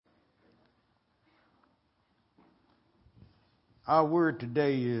Our word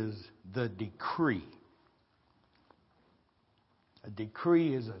today is the decree. A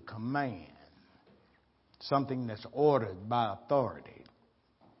decree is a command, something that's ordered by authority.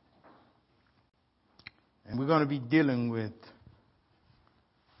 And we're going to be dealing with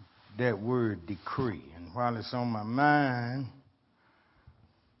that word decree. And while it's on my mind,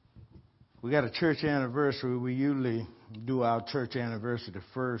 we got a church anniversary. We usually do our church anniversary the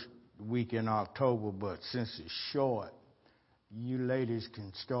first week in October, but since it's short, you ladies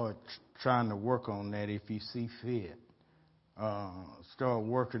can start trying to work on that if you see fit. Start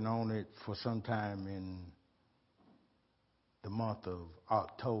working on it for some time in the month of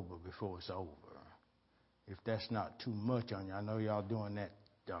October before it's over. If that's not too much on you. I know y'all doing that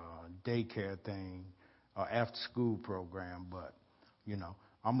daycare thing or after school program, but, you know,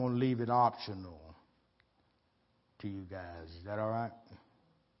 I'm going to leave it optional to you guys. Is that all right?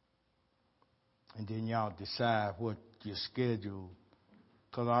 And then y'all decide what your schedule,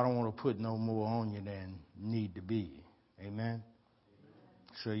 because I don't want to put no more on you than need to be. Amen?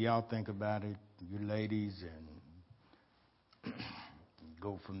 So y'all think about it, you ladies, and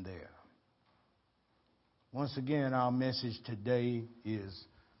go from there. Once again, our message today is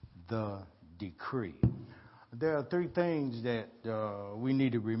the decree. There are three things that we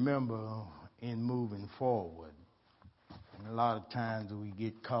need to remember in moving forward. And a lot of times we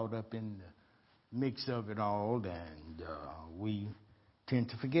get caught up in the mix of it all, and we tend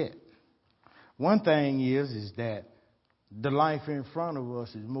to forget. One thing is that the life in front of us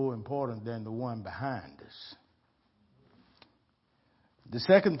is more important than the one behind us. The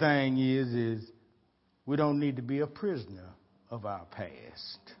second thing is we don't need to be a prisoner of our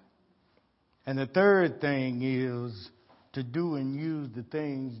past. And the third thing is to do and use the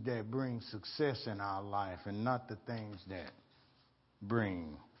things that bring success in our life and not the things that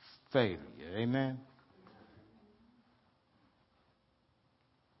bring failure. Amen?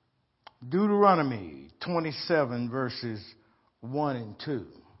 Deuteronomy 27 verses 1 and 2.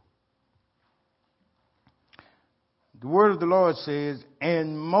 The word of the Lord says,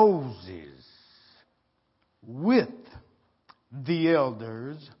 "And Moses with the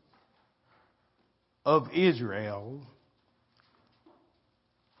elders of Israel."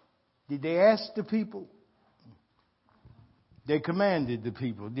 Did they ask the people? They commanded the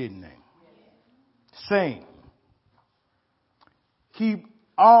people, didn't they? Saying, "Keep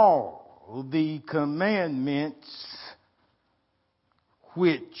all the commandments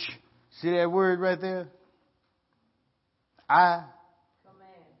which," see that word right there? I.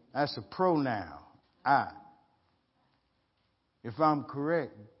 Command. That's a pronoun. I. If I'm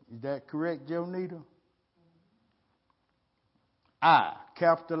correct, is that correct, Jonita? I,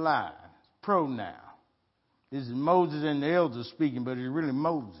 capital I, pronoun. This is Moses and the elders speaking, but it's really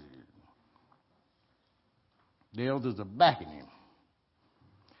Moses. The elders are backing him.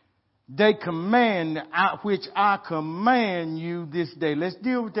 They command, which I command you this day. Let's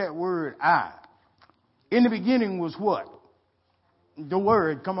deal with that word I. In the beginning was what? The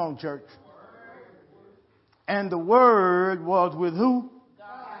Word. Come on, church. And the Word was with who? God.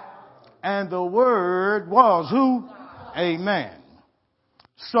 And the Word was who? God. Amen.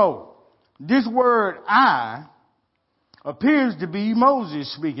 So, this word I appears to be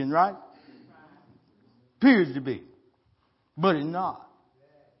Moses speaking, right? Appears to be. But it's not.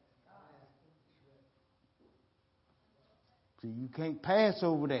 See, you can't pass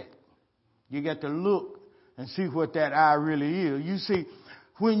over that. You got to look and see what that I really is. You see,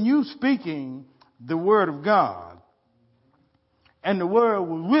 when you speaking the word of God, and the word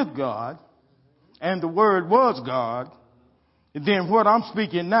was with God, and the word was God, then what I'm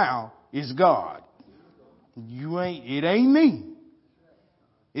speaking now is God. It ain't me.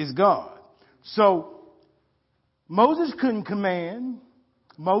 It's God. So, Moses couldn't command.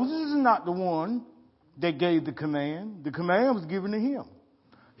 Moses is not the one that gave the command. The command was given to him.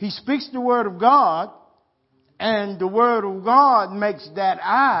 He speaks the word of God, and the word of God makes that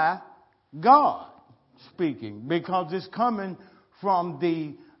I God speaking, because it's coming from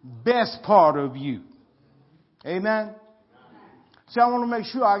the best part of you. Amen? So I want to make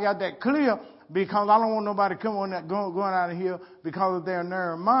sure I got that clear, because I don't want nobody going out of here because of their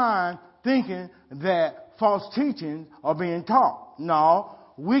narrow mind thinking that false teachings are being taught. No,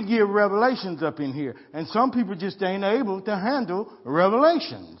 we give revelations up in here, and some people just ain't able to handle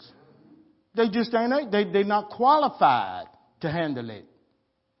revelations. They just ain't. They're not qualified to handle it.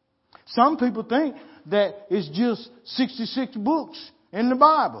 Some people think that it's just 66 books in the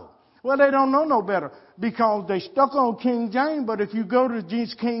Bible. Well, they don't know no better, because they stuck on King James. But if you go to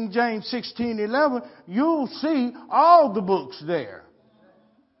King James 16:11, you'll see all the books there.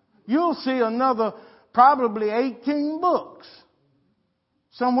 You'll see another probably 18 books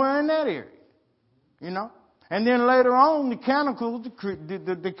somewhere in that area, you know. And then later on, the Canticles,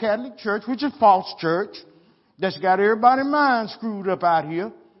 the Catholic Church, which is false church, that's got everybody's mind screwed up out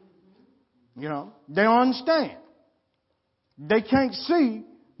here, you know, they don't understand. They can't see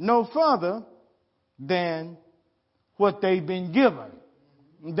no further than what they've been given.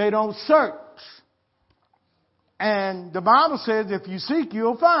 They don't search. And the Bible says if you seek,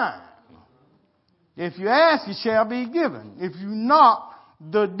 you'll find. If you ask, it shall be given. If you knock,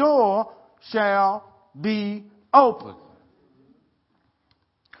 the door shall be open.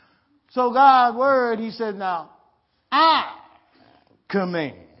 So God's word, he said, now, I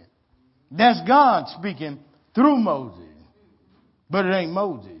command. That's God speaking through Moses. But it ain't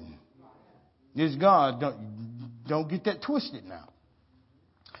Moses. It's God. Don't get that twisted now.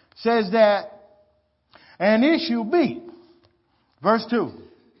 Says that, and it shall be, verse 2,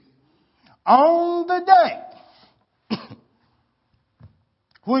 on the day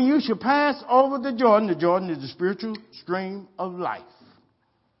when you shall pass over the Jordan is the spiritual stream of life,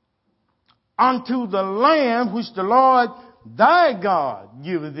 unto the land which the Lord thy God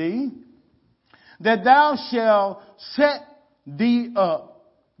giveth thee, that thou shalt set thee up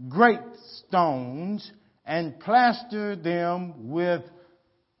great stones and plaster them with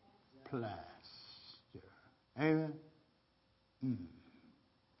plaster. Amen.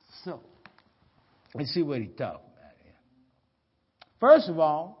 So, let's see what he talking about here. First of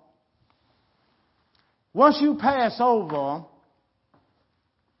all, once you pass over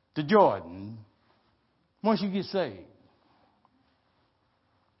the Jordan, once you get saved,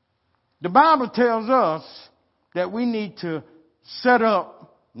 the Bible tells us that we need to set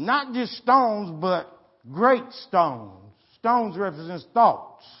up not just stones, but great stones. Stones represent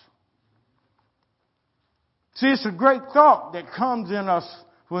thoughts. See, it's a great thought that comes in us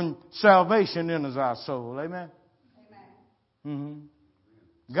when salvation enters our soul. Amen? Amen.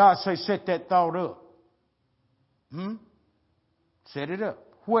 God say, set that thought up. Set it up.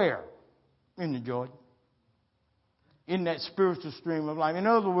 Where? In the Jordan. In that spiritual stream of life. In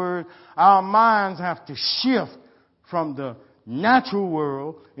other words, our minds have to shift from the natural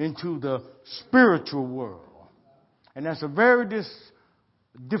world into the spiritual world. And that's a very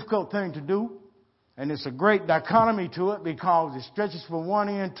difficult thing to do. And it's a great dichotomy to it because it stretches from one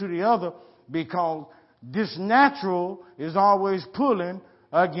end to the other because this natural is always pulling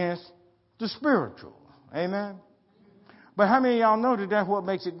against the spiritual. Amen? But how many of y'all know that that's what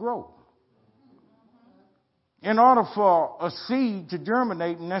makes it grow? In order for a seed to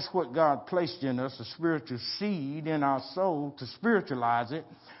germinate, and that's what God placed in us, a spiritual seed in our soul to spiritualize it,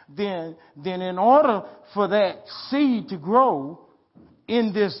 then in order for that seed to grow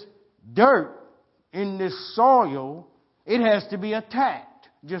in this dirt, in this soil, it has to be attacked,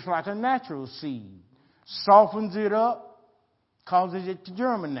 just like a natural seed. Softens it up, causes it to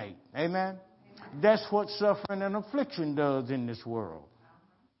germinate. Amen? That's what suffering and affliction does in this world.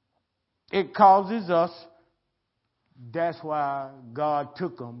 It causes us. That's why God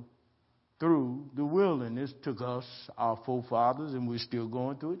took them through the wilderness, took us, our forefathers, and we're still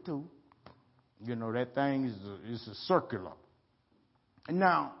going through it too. You know, that thing is a circular.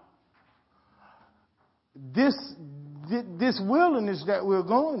 Now, this wilderness that we're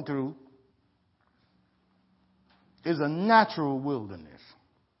going through is a natural wilderness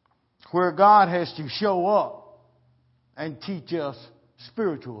where God has to show up and teach us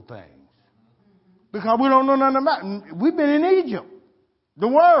spiritual things. Because we don't know nothing about it. We've been in Egypt, the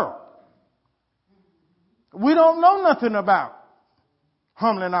world. We don't know nothing about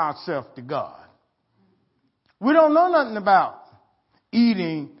humbling ourselves to God. We don't know nothing about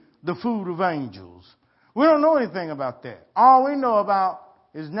eating the food of angels. We don't know anything about that. All we know about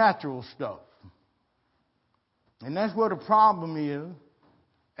is natural stuff. And that's where the problem is.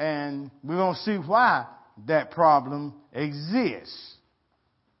 And we're going to see why that problem exists.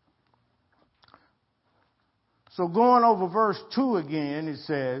 So going over verse 2 again, it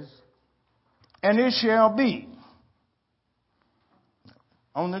says, and it shall be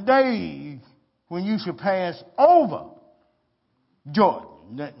on the day when you shall pass over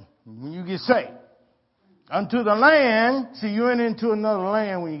Jordan, that when you get saved, unto the land. See, you went into another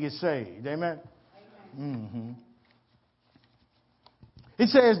land when you get saved. Amen? It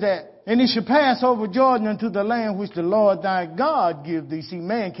says that, and it shall pass over Jordan unto the land which the Lord thy God give thee. See,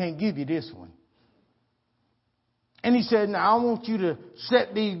 man can't give you this one. And he said, now I want you to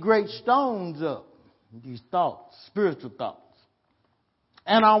set these great stones up, these thoughts, spiritual thoughts.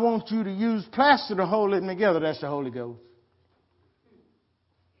 And I want you to use plaster to hold it together. That's the Holy Ghost.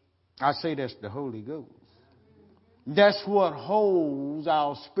 I say that's the Holy Ghost. That's what holds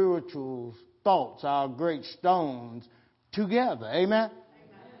our spiritual thoughts, our great stones together. Amen?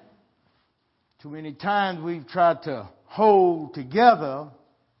 Too many times we've tried to hold together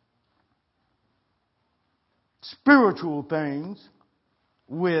spiritual things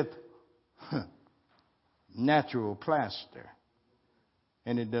with natural plaster,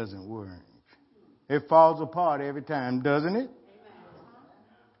 and it doesn't work. It falls apart every time, doesn't it?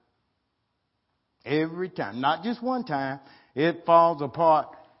 Every time. Not just one time. It falls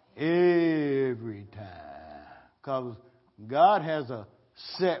apart every time. Because God has a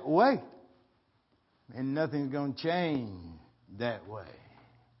set way. And nothing's going to change that way.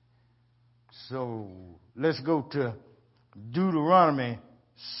 So let's go to Deuteronomy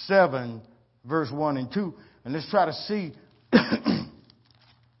 7, verse 1 and 2. And let's try to see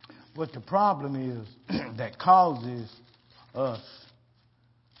what the problem is that causes us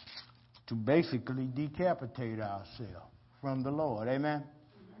to basically decapitate ourselves from the Lord. Amen?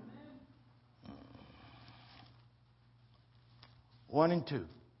 1 and 2.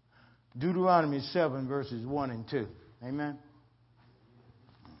 Deuteronomy 7, verses 1 and 2. Amen?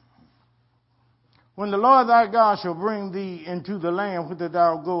 When the Lord thy God shall bring thee into the land whither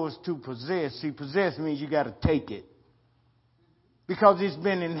thou goest to possess. See, possess means you got to take it. Because it's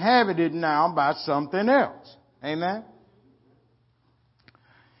been inhabited now by something else. Amen?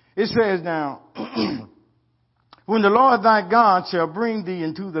 It says now, when the Lord thy God shall bring thee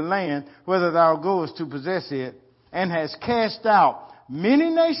into the land whither thou goest to possess it, and has cast out many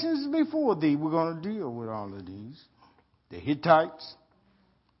nations before thee. We're going to deal with all of these. The Hittites,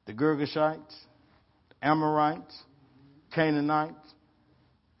 the Girgashites, the Amorites, Canaanites,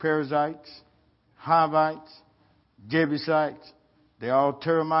 Perizzites, Hivites, Jebusites, the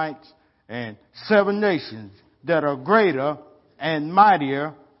Termites, and 7 nations that are greater and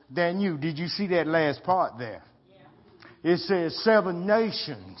mightier than you. Did you see that last part there? Yeah. It says 7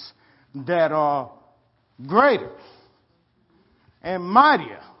 nations that are greater and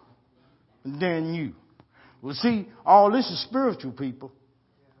mightier than you. Well, see, all this is spiritual, people.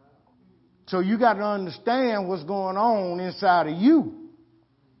 So you got to understand what's going on inside of you.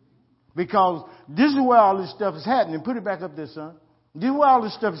 Because this is where all this stuff is happening. Put it back up there, son. This is where all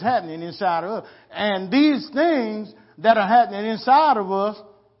this stuff is happening inside of us. And these things that are happening inside of us,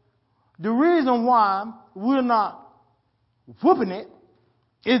 the reason why we're not whooping it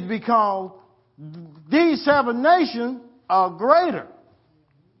is because these 7 nations are greater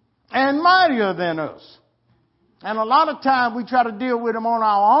and mightier than us. And a lot of times we try to deal with them on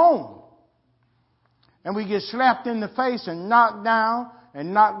our own. And we get slapped in the face and knocked down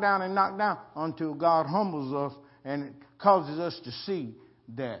and knocked down and knocked down until God humbles us and it causes us to see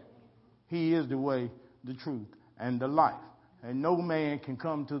that He is the way, the truth, and the life. And no man can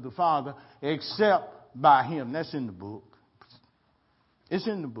come to the Father except by Him. That's in the book. It's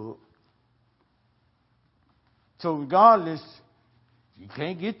in the book. So regardless, you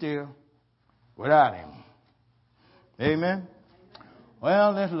can't get there without Him. Amen?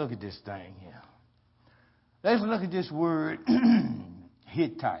 Well, let's look at this thing here. Let's look at this word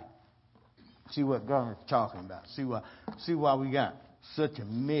Hittite. See what God is talking about. See why we got such a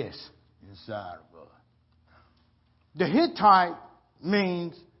mess inside of us. The Hittite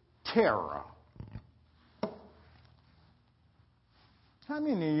means terror. How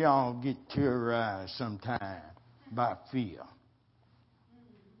many of y'all get terrorized sometime by fear?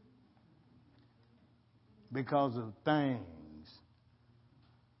 Because of things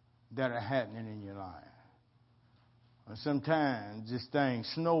that are happening in your life. And sometimes this thing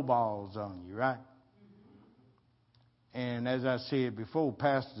snowballs on you, right? And as I said before,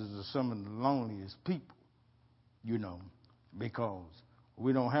 pastors are some of the loneliest people, you know, because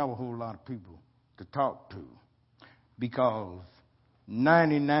we don't have a whole lot of people to talk to. Because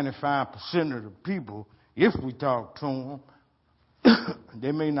 95% of the people, if we talk to them,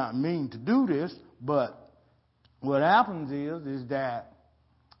 they may not mean to do this, but what happens is that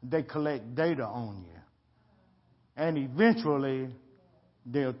they collect data on you. And eventually,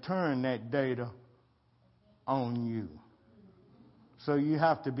 they'll turn that data on you. So you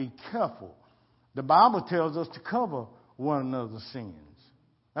have to be careful. The Bible tells us to cover one another's sins.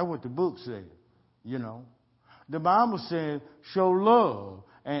 That's what the book says, you know. The Bible says show love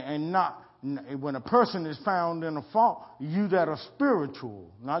and not, when a person is found in a fault, you that are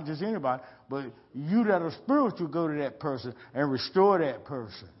spiritual, not just anybody, but you that are spiritual, go to that person and restore that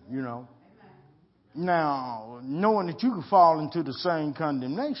person, you know. Now, knowing that you can fall into the same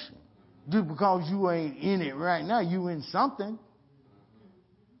condemnation. Just because you ain't in it right now, you in something.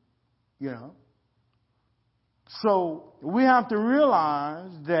 You know. So, we have to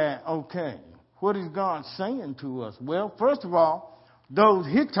realize that, okay, what is God saying to us? Well, first of all, those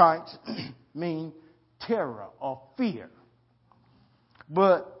Hittites mean terror or fear.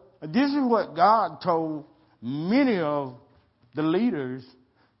 But This is what God told many of the leaders.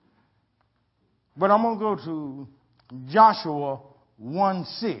 But I'm going to go to Joshua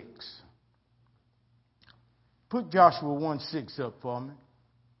 1:6. Put Joshua 1:6 up for me.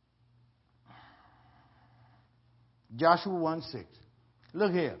 Joshua 1:6.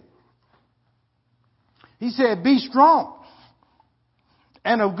 Look here. He said, be strong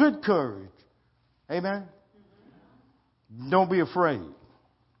and of good courage. Amen. Don't be afraid.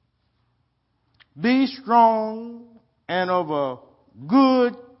 Be strong and of a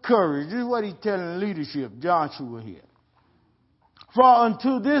good courage. This is what he's telling leadership, Joshua here. For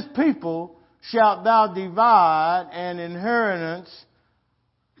unto this people shalt thou divide an inheritance,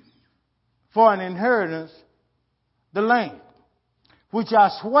 for an inheritance, the land, which I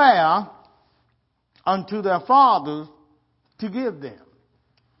swear unto their fathers to give them.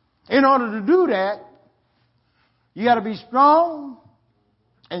 In order to do that, you got to be strong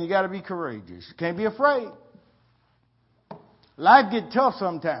and you got to be courageous. You can't be afraid. Life gets tough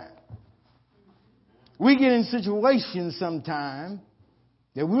sometimes. We get in situations sometimes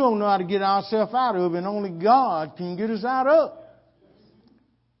that we don't know how to get ourselves out of, and only God can get us out of.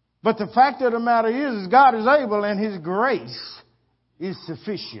 But the fact of the matter is God is able and His grace is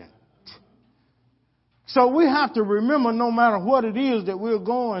sufficient. So we have to remember, no matter what it is that we're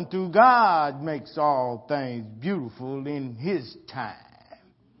going through, God makes all things beautiful in His time,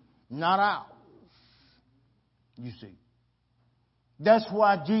 not ours. You see. That's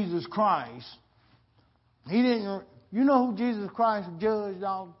why Jesus Christ, He didn't, you know who Jesus Christ judged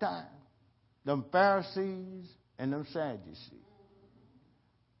all the time? Them Pharisees and them Sadducees.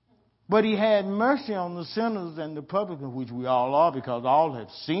 But He had mercy on the sinners and the publicans, which we all are, because all have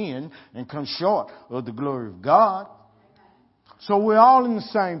sinned and come short of the glory of God. So we're all in the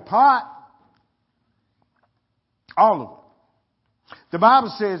same pot. All of it. The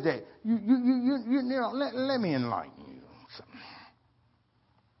Bible says that, you know, let me enlighten you.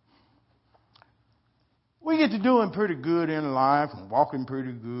 We get to doing pretty good in life and walking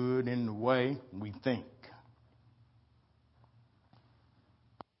pretty good in the way we think.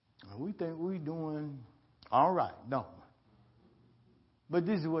 We think we're doing all right, don't we? But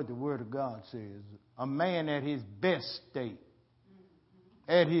this is what the Word of God says. A man at his best state,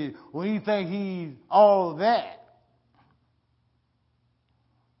 when he thinks he's all that,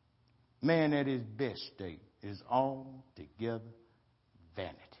 man at his best state is altogether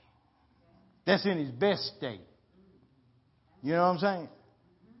vanity. That's in his best state. You know what I'm saying?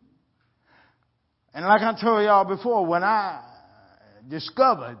 And like I told y'all before, when I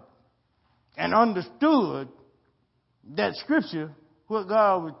discovered and understood that scripture, what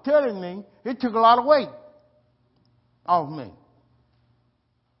God was telling me, it took a lot of weight off me.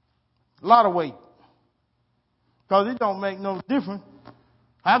 A lot of weight. Because it don't make no difference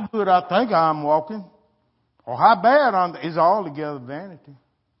how good I think I'm walking or how bad I'm. It's altogether vanity.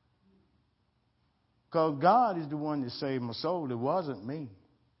 Because God is the one that saved my soul. It wasn't me.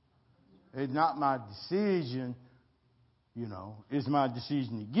 It's not my decision, you know. It's my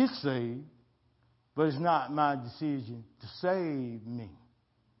decision to get saved. But it's not my decision to save me.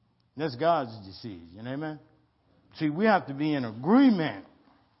 That's God's decision. Amen? See, we have to be in agreement.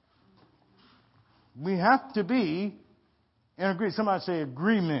 We have to be in agreement. Somebody say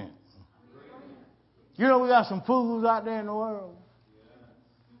agreement. You know, we got some fools out there in the world.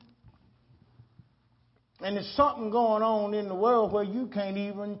 And there's something going on in the world where you can't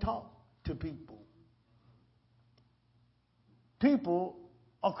even talk to people. People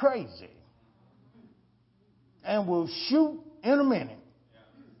are crazy. And will shoot in a minute.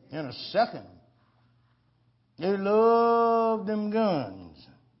 In a second. They love them guns.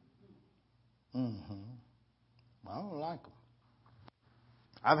 I don't like them.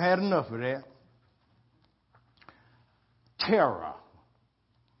 I've had enough of that. Terror.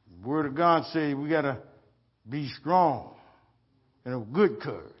 The Word of God says we got to be strong and of good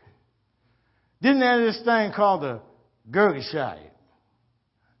courage. Didn't they have this thing called the Girgashite?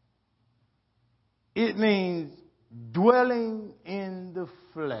 It means dwelling in the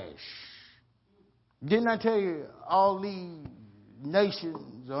flesh. Didn't I tell you all these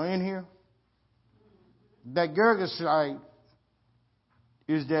nations are in here? That Girgashite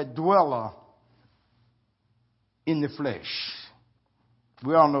is that dweller in the flesh.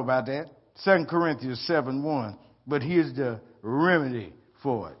 We all know about that. 2 Corinthians 7:1. But here's the remedy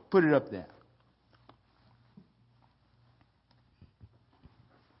for it. Put it up there.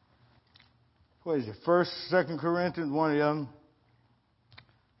 What is it? 2 Corinthians, one of them.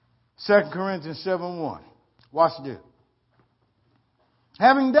 2 Corinthians 7:1. Watch this.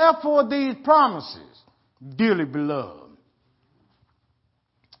 Having therefore these promises, dearly beloved,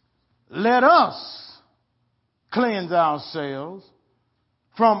 let us cleanse ourselves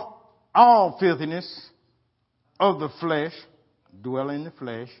from all filthiness of the flesh, dwell in the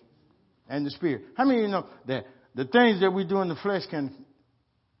flesh, and the spirit. How many of you know that the things that we do in the flesh can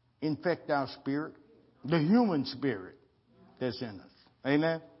infect our spirit? The human spirit that's in us.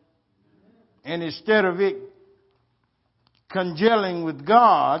 Amen? And instead of it congealing with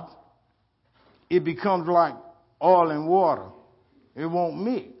God, it becomes like oil and water. It won't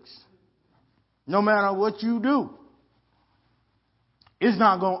mix. No matter what you do. It's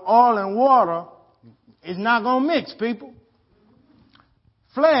not going, oil and water, it's not going to mix, people.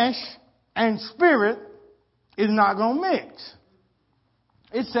 Flesh and spirit is not going to mix.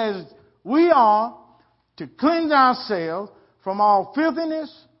 It says we are to cleanse ourselves from all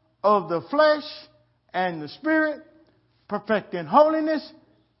filthiness of the flesh and the spirit, perfecting holiness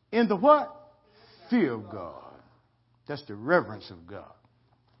in the what? Fear of God. That's the reverence of God.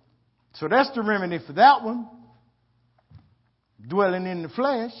 So that's the remedy for that one. Dwelling in the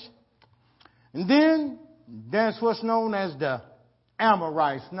flesh. And then that's what's known as the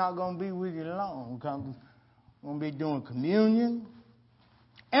Amorites. Not going to be with you long. I'm going to be doing communion.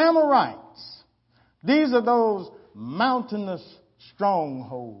 Amorites. These are those mountainous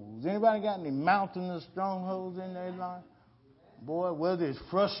strongholds. Anybody got any mountainous strongholds in their life? Boy, whether it's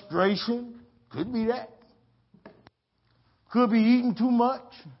frustration, could be that. Could be eating too much.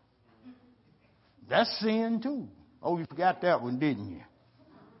 That's sin too. Oh, you forgot that one, didn't you?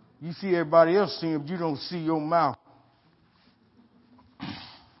 You see everybody else sin, but you don't see your mouth.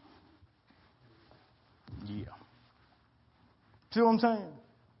 Yeah. See what I'm saying?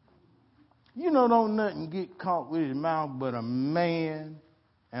 You know, don't nothing get caught with his mouth but a man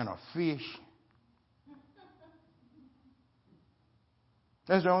and a fish.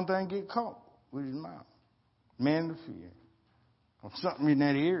 That's the only thing get caught with his mouth. Man and a fish. Or something in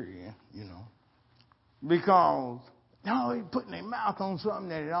that area, you know. Because, no, he's putting their mouth on something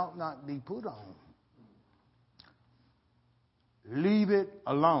that it ought not be put on. Leave it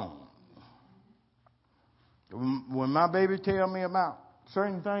alone. When my baby tell me about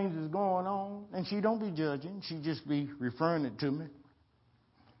certain things is going on, and she don't be judging, she just be referring it to me.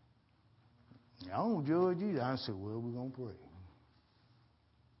 I don't judge either. I said, well, we're going to pray.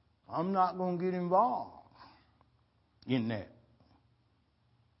 I'm not going to get involved in that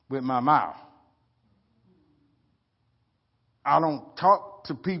with my mouth. I don't talk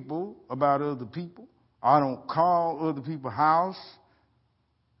to people about other people. I don't call other people's house.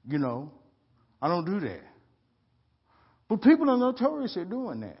 You know, I don't do that. But people are notorious at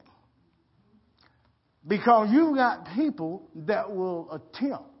doing that. Because you've got people that will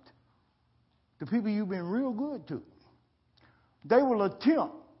attempt, the people you've been real good to, they will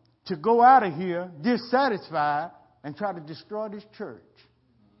attempt to go out of here dissatisfied and try to destroy this church.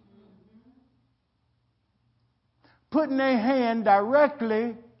 Putting their hand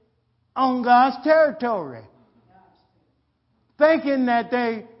directly on God's territory. Thinking that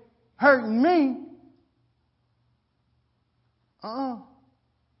they hurting me. No,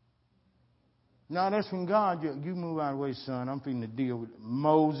 that's from God. You move out of the way, son. I'm finna deal with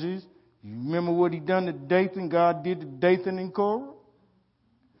Moses. You remember what he done to Dathan? God did to Dathan and Korah.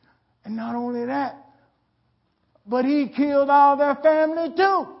 And not only that, but he killed all their family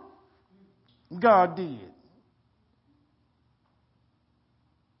too. God did.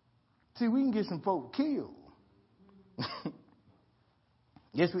 See, we can get some folk killed.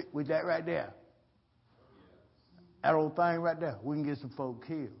 Yes, with that right there. That old thing right there. We can get some folk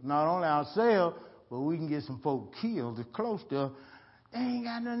killed. Not only ourselves, but we can get some folk killed that's close to us. They ain't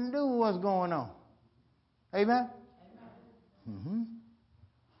got nothing to do with what's going on. Amen? Mm-hmm.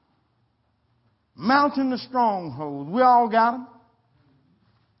 Mountain of strongholds. We all got them.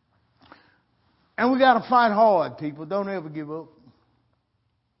 And we got to fight hard, people. Don't ever give up.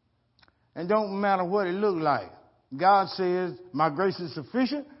 And don't matter what it look like. God says, my grace is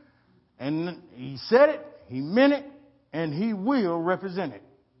sufficient. And he said it, he meant it, and he will represent it.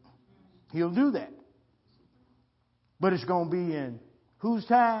 He'll do that. But it's going to be in whose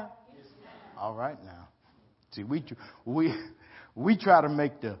time? His time. All right now. See, we try to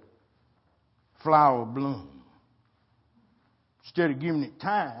make the flower bloom. Instead of giving it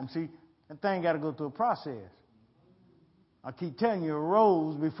time, see, that thing got to go through a process. I keep telling you, a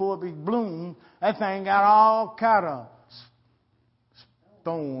rose, before it be bloomed, that thing got all kind of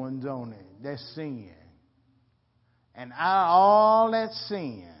thorns on it. That's sin. And all that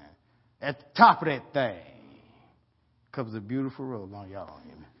sin, at the top of that thing, comes a beautiful rose. Now, y'all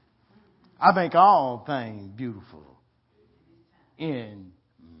hear me? I make all things beautiful in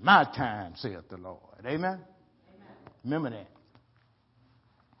my time, saith the Lord. Amen? Amen. Remember that.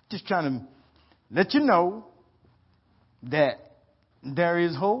 Just trying to let you know that there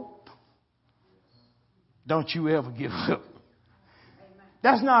is hope. Don't you ever give up.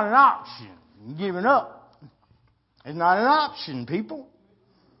 That's not an option. Giving up. It's not an option, people.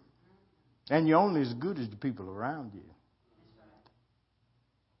 And you're only as good as the people around you.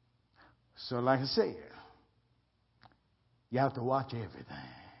 So like I said, you have to watch everything.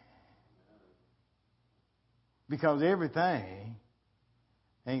 Because everything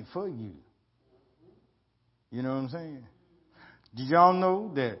ain't for you. You know what I'm saying? Did y'all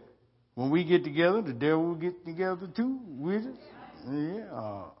know that when we get together, the devil will get together too with us?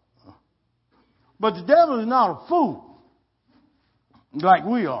 Yeah. But the devil is not a fool like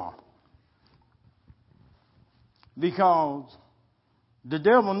we are. Because the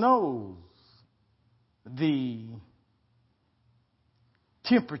devil knows the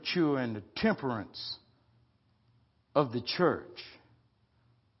temperature and the temperance of the church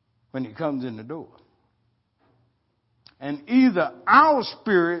when it comes in the door. And either our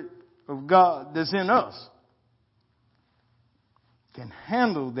spirit of God that's in us can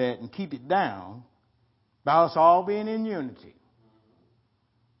handle that and keep it down by us all being in unity.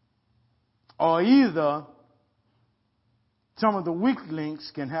 Or either some of the weak links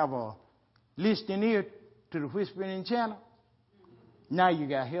can have a listening ear to the whispering channel. Now you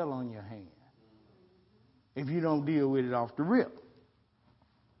got hell on your hands if you don't deal with it off the rip.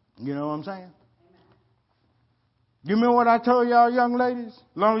 You know what I'm saying? You remember what I told y'all young ladies?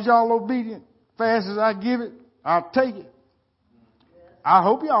 As long as y'all obedient, fast as I give it, I'll take it. I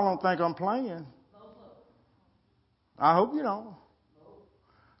hope y'all don't think I'm playing. I hope you don't.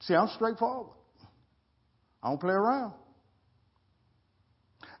 See, I'm straightforward. I don't play around.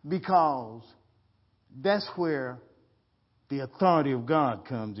 Because that's where the authority of God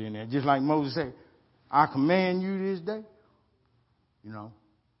comes in there. Just like Moses said, I command you this day. You know,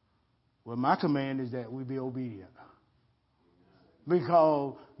 well, my command is that we be obedient.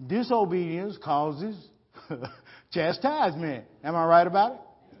 Because disobedience causes chastisement. Am I right about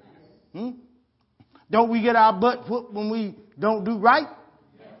it? Don't we get our butt whooped when we don't do right?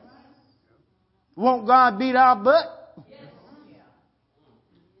 Yes. Won't God beat our butt? Yes.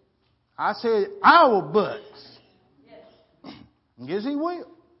 I said our butts. Yes. Yes, he will.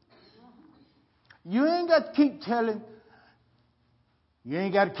 You ain't got to keep telling. You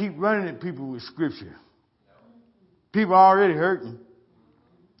ain't got to keep running at people with scripture. People are already hurting.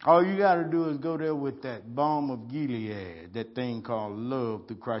 All you got to do is go there with that balm of Gilead, that thing called love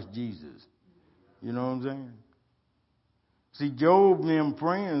through Christ Jesus. You know what I'm saying? See, Job and them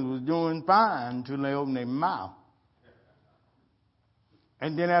friends was doing fine until they opened their mouth.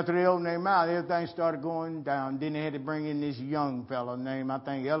 And then after they opened their mouth, everything started going down. Then they had to bring in this young fellow named, I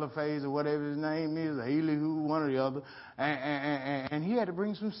think, Eliphaz or whatever his name is, or Elihu, one or the other. And he had to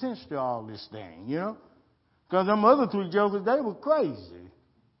bring some sense to all this thing, you know? Because them other three jokers, they were crazy.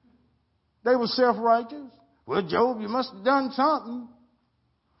 They were self-righteous. Well, Job, you must have done something.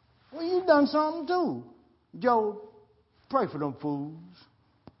 Well, you done something too. Job, pray for them fools.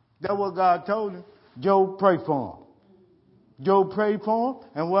 That's what God told him. Job, pray for them. Job prayed for them,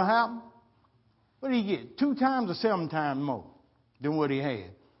 and what happened? What did he get? 2 times or 7 times more than what he had?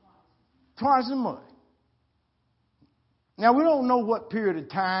 Twice as much. Now, we don't know what period of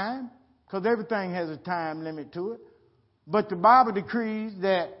time, because everything has a time limit to it. But the Bible decrees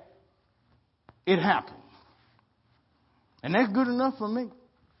that it happened. And that's good enough for me.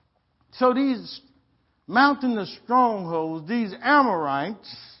 So these mountain of strongholds, these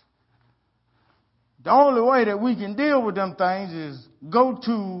Amorites, the only way that we can deal with them things is go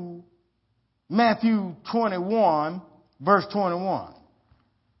to Matthew 21, verse 21.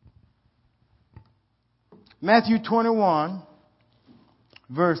 Matthew 21,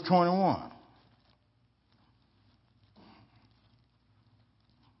 verse 21.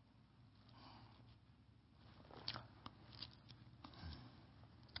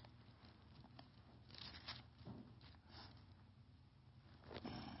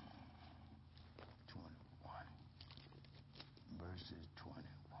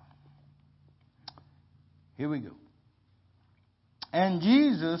 Here we go. And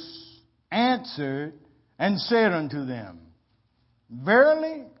Jesus answered and said unto them,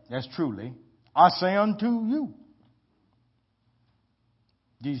 verily, that's truly, I say unto you.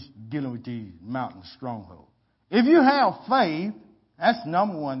 He's dealing with these mountain strongholds. If you have faith, that's the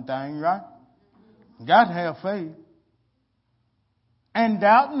number one thing, right? You got to have faith. And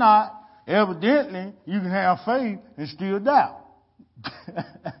doubt not. Evidently, you can have faith and still doubt.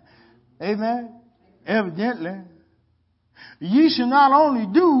 Amen. Evidently, ye shall not only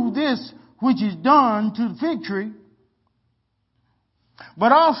do this which is done to the fig tree,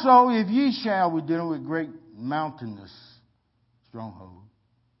 But also, if ye shall, we're dealing with great mountainous stronghold.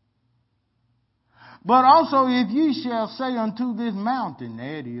 But also, if ye shall say unto this mountain,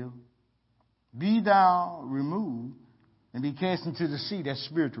 there it is, be thou removed and be cast into the sea, that's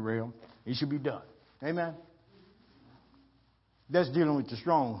spiritual realm, it should be done. Amen? That's dealing with the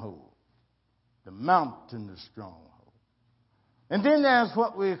stronghold, the mountainous stronghold. And then there's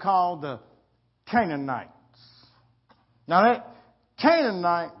what we call the Canaanites. Now that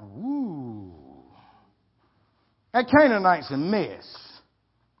Canaanite, that Canaanite's a mess.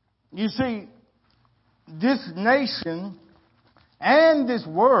 You see, this nation and this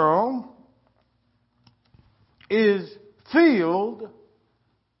world is filled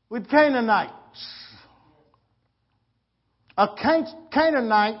with Canaanites. A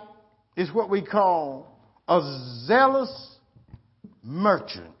Canaanite is what we call a zealous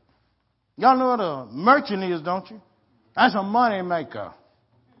merchant. Y'all know what a merchant is, don't you? That's a money maker.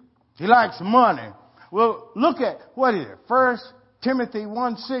 He likes money. Well, look at, what is it? 1 Timothy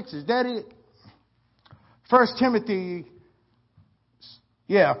 1:6. Is that it? 1 Timothy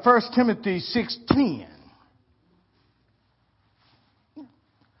 6:10.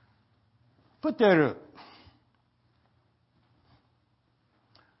 Put that up.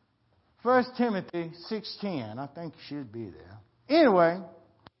 1 Timothy 6:10. I think it should be there. Anyway,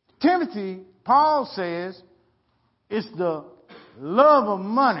 Timothy, Paul says, it's the love of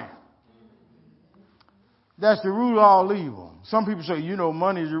money that's the root of all evil. Some people say,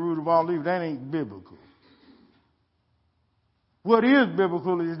 money is the root of all evil. That ain't biblical. What is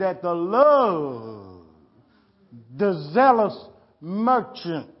biblical is that the love, the zealous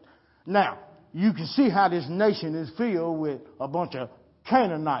merchant. Now, you can see how this nation is filled with a bunch of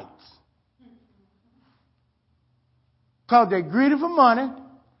Canaanites. Because they're greedy for money.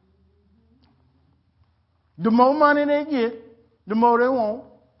 The more money they get, the more they want.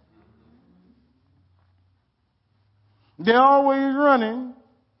 They're always running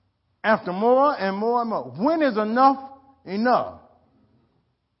after more and more and more. When is enough enough?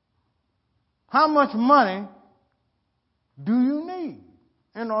 How much money do you need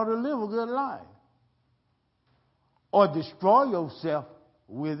in order to live a good life? Or destroy yourself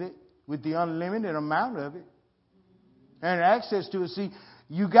with it, with the unlimited amount of it, and access to it. See,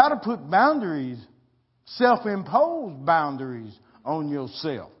 you got to put boundaries, self-imposed boundaries on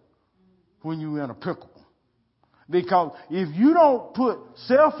yourself when you're in a pickle. Because if you don't put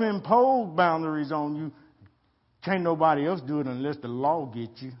self-imposed boundaries on you, can't nobody else do it unless the law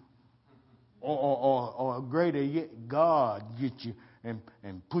gets you. Or greater yet, God gets you and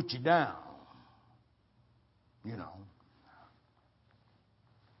put you down.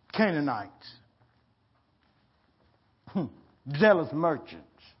 Canaanites. Zealous merchants.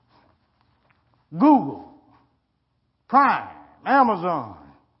 Google, Prime, Amazon,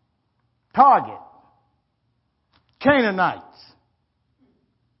 Target, Canaanites.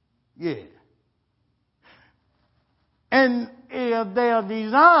 Yeah. And they are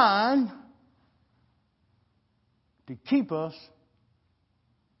designed to keep us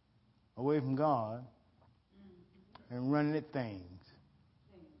away from God and running at things.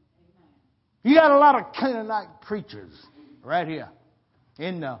 You got a lot of Canaanite preachers right here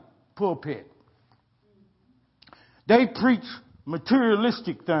in the pulpit. They preach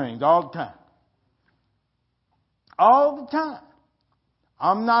materialistic things all the time. All the time.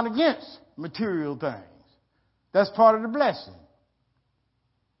 I'm not against material things. That's part of the blessing.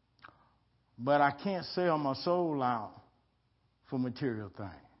 But I can't sell my soul out for material things.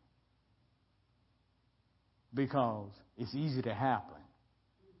 Because it's easy to happen.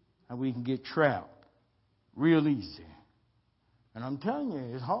 And we can get trapped real easy. And I'm telling you,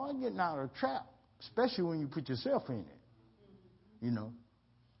 it's hard getting out of a trap, especially when you put yourself in it.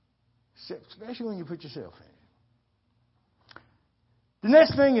 Especially when you put yourself in it. The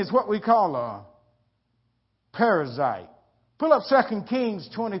next thing is what we call a parasite. Pull up 2 Kings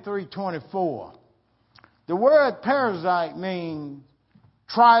 23:24. The word parasite means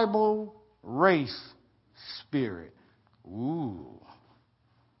tribal race spirit. Ooh.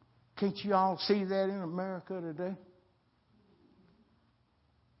 Can't you all see that in America today?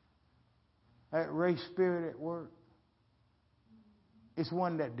 That race spirit at work. It's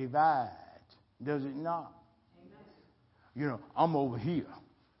one that divides, does it not? I'm over here.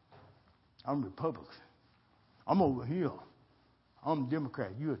 I'm Republican. I'm over here. I'm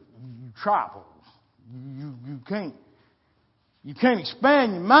Democrat. You tribal. You can't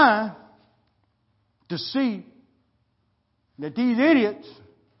expand your mind to see that these idiots,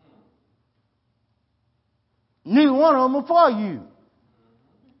 neither one of them are for you.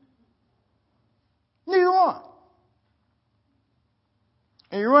 Neither one.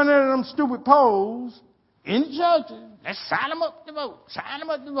 And you run into them stupid polls in the churches. Let's sign them up to vote. Sign them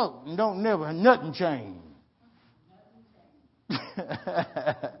up to vote. And don't never, nothing change.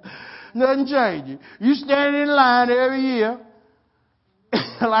 Nothing changes. You stand in line every year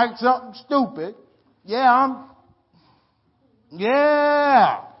like something stupid. Yeah.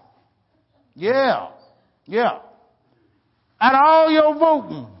 Out of all your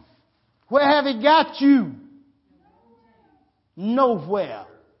voting, where have it got you? Nowhere.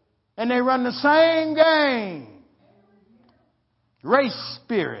 And they run the same game. Race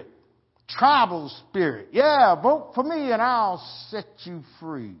spirit. Tribal spirit. Yeah, vote for me and I'll set you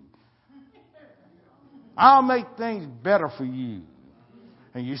free. I'll make things better for you.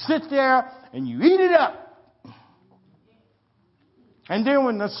 And you sit there and you eat it up. And then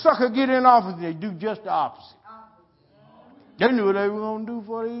when the sucker get in office, they do just the opposite. They knew what they were going to do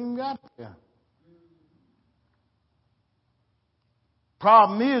before they even got there.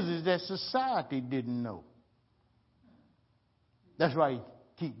 Problem is that society didn't know. That's why you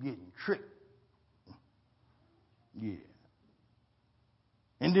keep getting tricked. Yeah.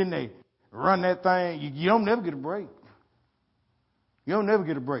 And then they run that thing. You don't never get a break. You don't never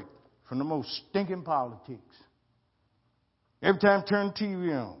get a break from the most stinking politics. Every time I turn the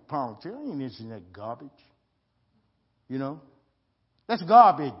TV on, politics, I ain't interested in that garbage. You know? That's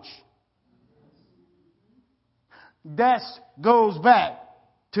garbage. That goes back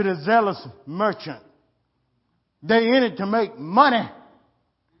to the zealous merchant. They in it to make money,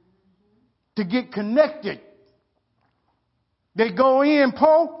 to get connected. They go in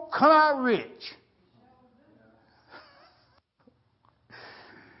poor, come out rich.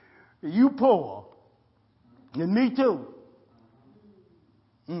 You poor, and me too.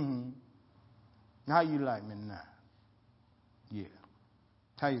 Mm-hmm. How you like me now? Yeah.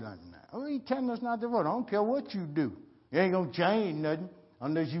 How you like me now? Oh, he telling us not to vote. I don't care what you do. It ain't going to change nothing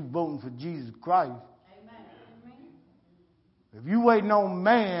unless you voting for Jesus Christ. Amen. If you waiting on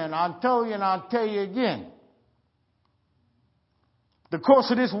man, I'll tell you and I'll tell you again. The course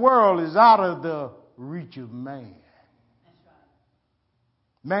of this world is out of the reach of man. That's right.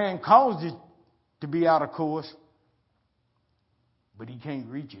 Man caused it to be out of course, but he can't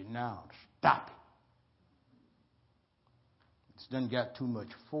reach it now to stop it. It's done got too much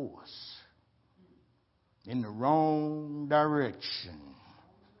force in the wrong direction.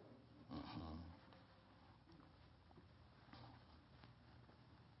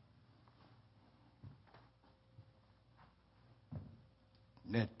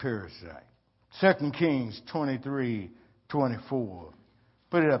 That parasite. 2 Kings 23:24.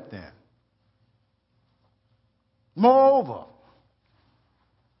 Put it up there. Moreover,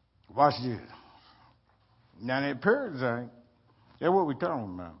 watch this. Now that parasite, that's what we're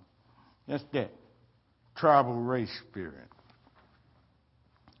talking about. That's that tribal race spirit.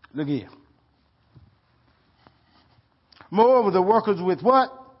 Look here. Moreover, the workers with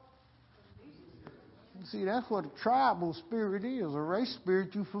what? See, that's what a tribal spirit is. A race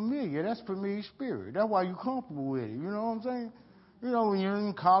spirit, you familiar. That's familiar spirit. That's why you're comfortable with it. You know what I'm saying? You know, when you're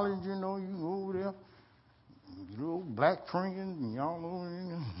in college, you know, you go over there, you little black friend, and y'all know,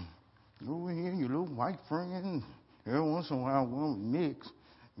 you over here, your little white friend. Every once in a while, one would mix,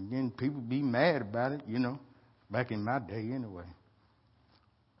 and then people be mad about it, you know, back in my day anyway.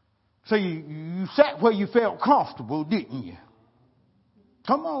 So you sat where you felt comfortable, didn't you?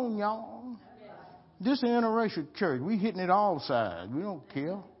 Come on, y'all. This is an interracial church. We hitting it all sides. We don't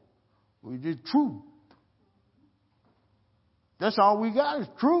care. We just truth. That's all we got is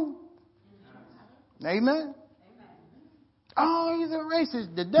truth. Amen. Oh, he's a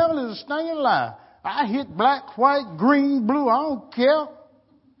racist. The devil is a stinging lie. I hit black, white, green, blue. I don't care.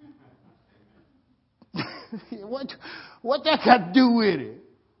 What that got to do with it?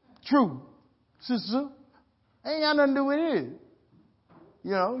 True, sister. Ain't got nothing to do with it.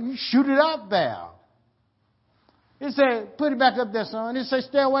 You know, you shoot it out there. It said, put it back up there, son. It said,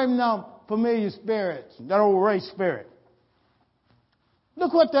 stay away from them familiar spirits, that old race spirit.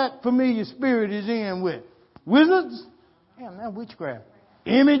 Look what that familiar spirit is in with. Wizards? Damn, that witchcraft.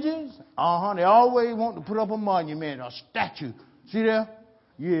 Images? They always want to put up a monument, a statue. See there?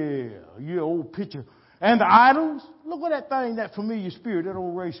 Yeah, old picture. And the idols? Look what that thing, that familiar spirit, that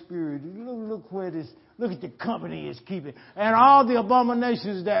old race spirit. Look where it is. Look at the company it's keeping. And all the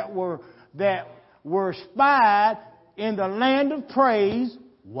abominations that were spied in the land of praise.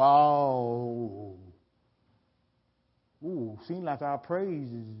 Wow. Ooh, seems like our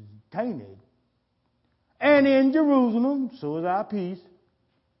praise is tainted. And in Jerusalem, so is our peace,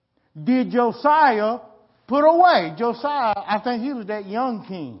 did Josiah put away. Josiah, I think he was that young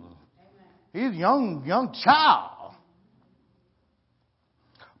king. He was a young child.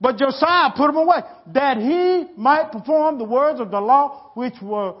 But Josiah put them away, that he might perform the words of the law which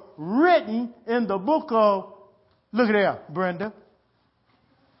were written in the book of, look at there, Brenda.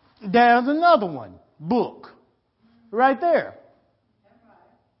 There's another one, book, right there.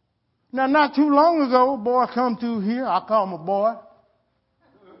 Now, not too long ago, a boy come through here. I call him a boy.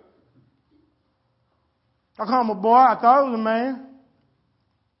 I thought he was a man.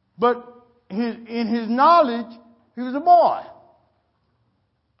 But in his knowledge, he was a boy.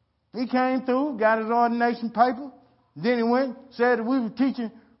 He came through, got his ordination paper. Then he went, said that we were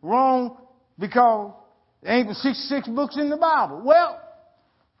teaching wrong because there ain't but 66 books in the Bible. Well,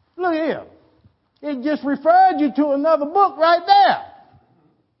 look here. It just referred you to another book right there.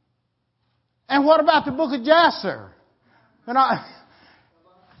 And what about the book of Jasher?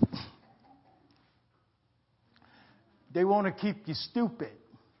 They want to keep you stupid.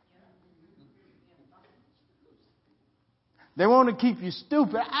 They want to keep you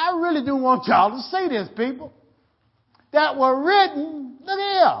stupid. I really do want y'all to see this, people. That were written, look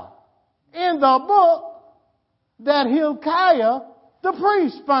here, in the book that Hilkiah, the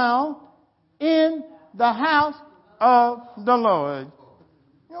priest, found in the house of the Lord.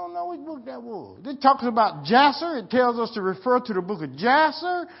 You don't know which book that was. It talks about Jasher. It tells us to refer to the book of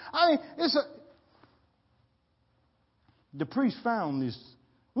Jasher. I mean, the priest found this.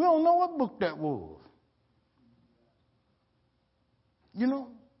 We don't know what book that was. You know?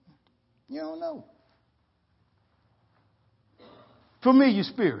 You don't know. Familiar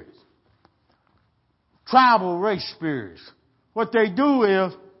spirits. Tribal race spirits. What they do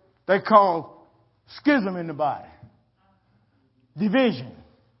is they call schism in the body. Division.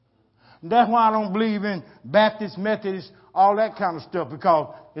 That's why I don't believe in Baptist, Methodist, all that kind of stuff,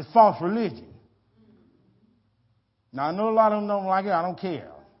 because it's false religion. Now, I know a lot of them don't like it. I don't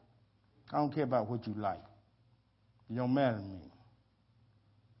care. I don't care about what you like. It don't matter to me.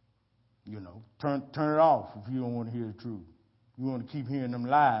 You know, turn it off if you don't want to hear the truth. You want to keep hearing them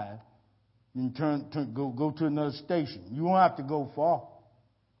lies, you can go to another station. You won't have to go far.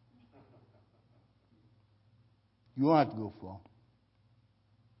 You won't have to go far.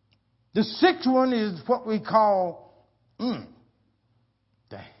 The sixth one is what we call the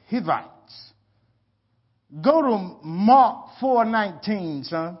Hivites. Go to Mark 4:19,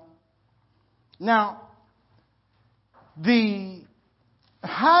 son. Now, the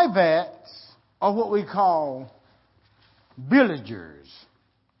Hivites are what we call villagers.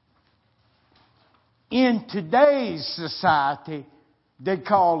 In today's society, they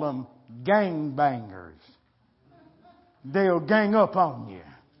call them gangbangers. They'll gang up on you.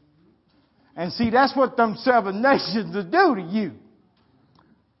 And see, that's what them 7 nations will do to you.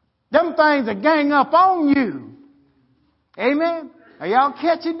 Them things will gang up on you. Amen? Are y'all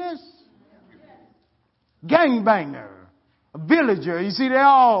catching this? Gangbanger. A villager. You see, they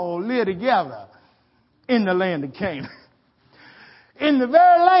all live together in the land of Canaan. In the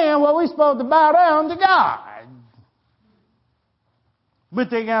very land where we're supposed to bow down to God. But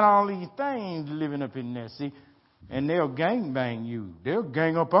they got all these things living up in there, see? And they'll gangbang you. They'll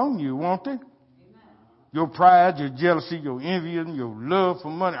gang up on you, won't they? Amen. Your pride, your jealousy, your envy, your love for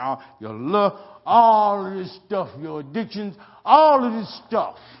money, your love, all of this stuff, your addictions, all of this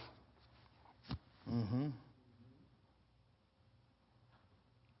stuff. Mm-hmm.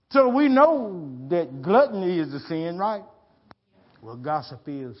 So we know that gluttony is a sin, right? Well, gossip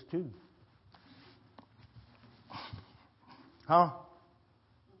is too. Huh?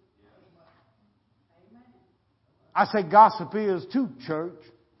 I say gossip is too, church.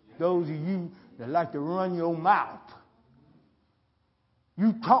 Those of you that like to run your mouth.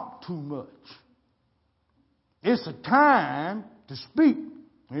 You talk too much. It's a time to speak.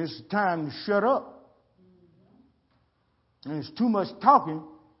 It's a time to shut up. And it's too much talking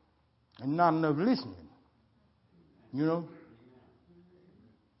and not enough listening. You know?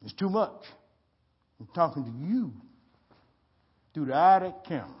 It's too much. I'm talking to you through the eye of that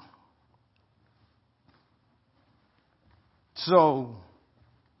camera. So,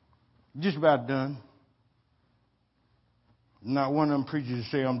 just about done. Not one of them preachers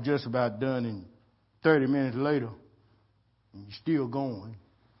say I'm just about done, and 30 minutes later, and you're still going.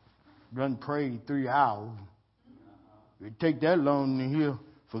 Done prayed 3 hours. If it take that long to hear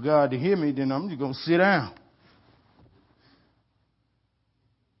for God to hear me, then I'm just going to sit down.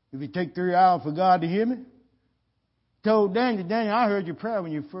 If it take 3 hours for God to hear me, told Daniel, I heard your prayer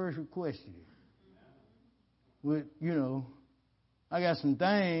when you first requested it. With, you know, I got some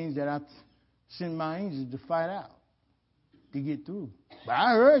things that I send my angels to fight out, to get through. But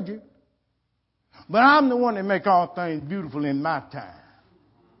I heard you. But I'm the one that make all things beautiful in my time.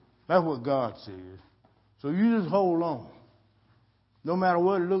 That's what God says. So you just hold on. No matter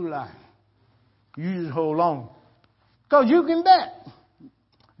what it look like. You just hold on. Because you can bet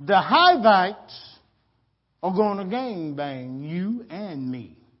the Hivites are going to gangbang you and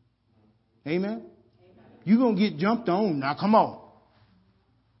me. Amen? You're going to get jumped on. Now, come on.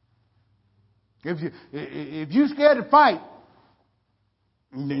 If you're scared to fight,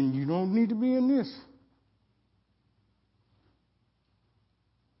 then you don't need to be in this.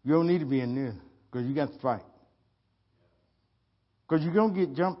 You don't need to be in this because you got to fight. Because you're going to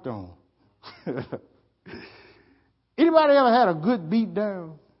get jumped on. Anybody ever had a good beat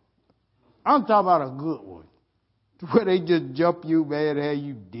down? I'm talking about a good one. Where they just jump you, man, and have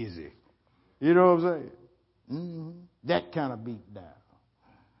you dizzy. You know what I'm saying? Mm-hmm. That kind of beat down.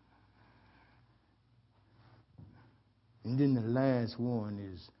 And then the last one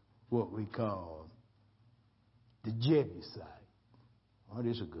is what we call the Jebusite. Oh,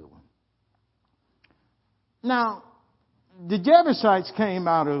 this is a good one. Now, the Jebusites came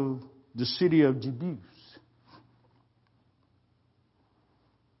out of the city of Jebus.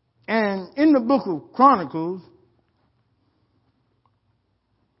 And in the book of Chronicles,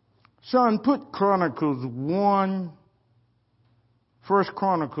 son, put Chronicles 1, 1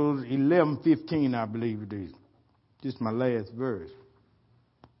 Chronicles 11:15, I believe it is. Just my last verse.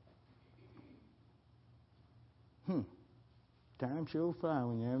 Time sure fly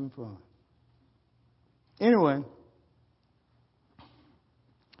when you're having fun. Anyway,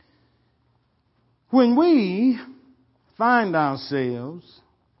 when we find ourselves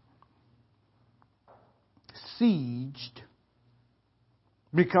sieged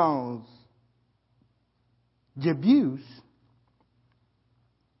because Jebus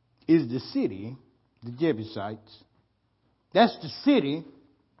is the city, the Jebusites, that's the city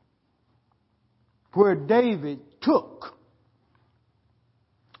where David took.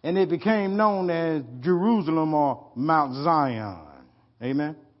 And it became known as Jerusalem or Mount Zion.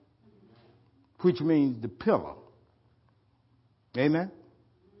 Amen? Which means the pillar. Amen?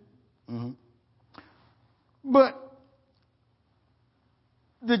 Mm-hmm. But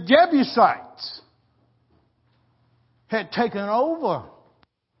the Jebusites had taken over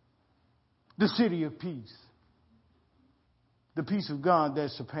the city of peace. The peace of God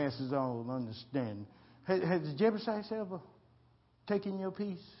that surpasses all understanding. Has the Jebusites ever taken your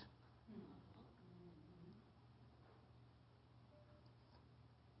peace?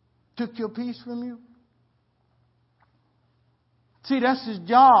 Took your peace from you? See, that's his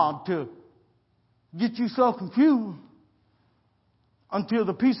job, to get you so confused until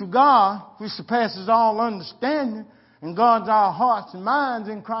the peace of God, which surpasses all understanding and guards our hearts and minds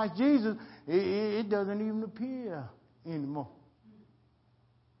in Christ Jesus, it doesn't even appear anymore.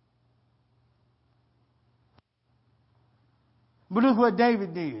 But look what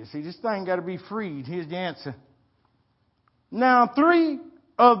David did. See, this thing got to be freed. Here's the answer. Now, 3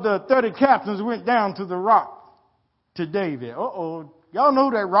 of the 30 captains went down to the rock to David. Uh-oh. Y'all know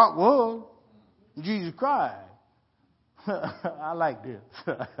who that rock was. Jesus Christ. I like this.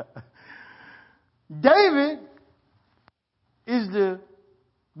 David is the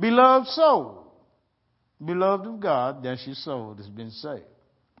beloved soul. Beloved of God, that's your soul that's been saved.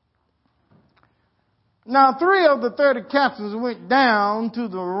 Now, 3 of the 30 captains went down to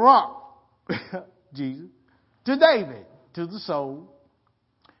the rock, Jesus, to David, to the soul,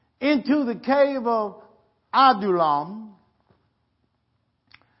 into the cave of Adullam,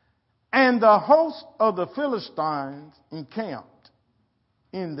 and the host of the Philistines encamped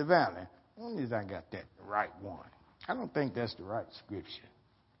in the valley. I wonder if I got that the right one. I don't think that's the right scripture.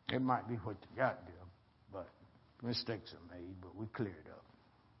 It might be what you got there, but mistakes are made, but we cleared it up.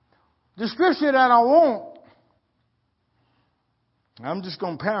 The scripture that I want, I'm just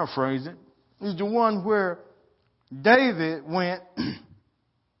going to paraphrase it, is the one where David went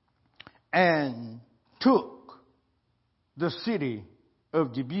and took the city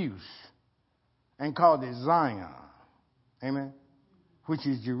of Jebus and called it Zion. Amen? Which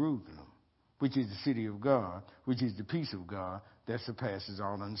is Jerusalem, which is the city of God, which is the peace of God that surpasses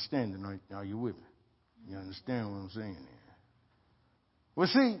all understanding. Are you with me? You understand what I'm saying here? Well,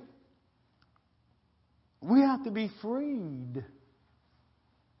 see, we have to be freed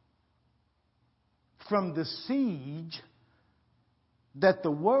from the siege that the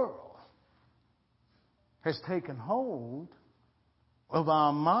world has taken hold of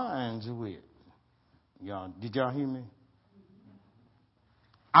our minds with. Did y'all hear me?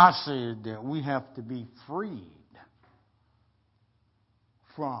 I said that we have to be freed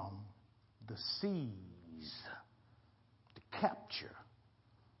from the siege, the capture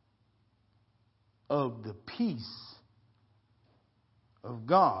of the peace of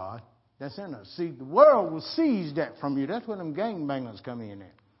God that's in us. See, the world will seize that from you. That's where them gangbangers come in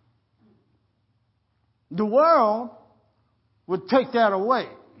at. The world would take that away,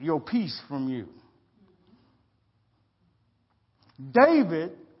 your peace from you.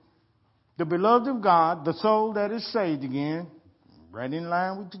 David, the beloved of God, the soul that is saved again, right in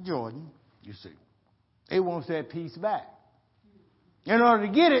line with the Jordan, you see. It wants that peace back. In order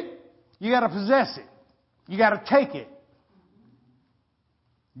to get it, you got to possess it. You got to take it.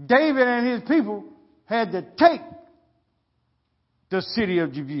 David and his people had to take the city of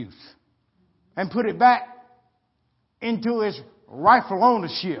Jebus and put it back into its rightful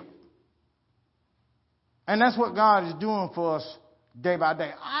ownership. And that's what God is doing for us day by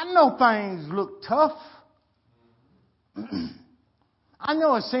day. I know things look tough. I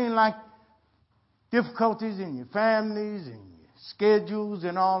know it seems like difficulties in your families and your schedules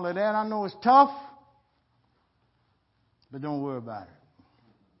and all of that. I know it's tough. But don't worry about it.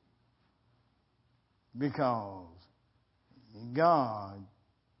 Because God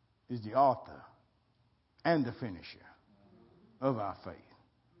is the author and the finisher of our faith.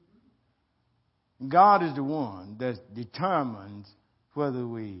 God is the one that determines whether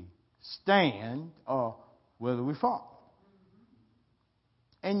we stand or whether we fall.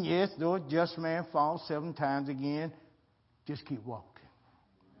 And yes, though a just man falls 7 times again, just keep walking.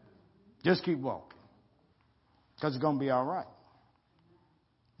 Just keep walking. Because it's going to be all right.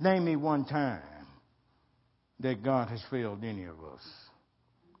 Name me one time that God has failed any of us.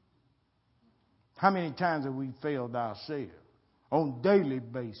 How many times have we failed ourselves on a daily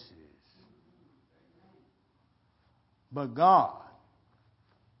basis? But God,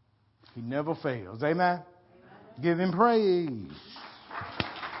 He never fails. Amen? Give Him praise.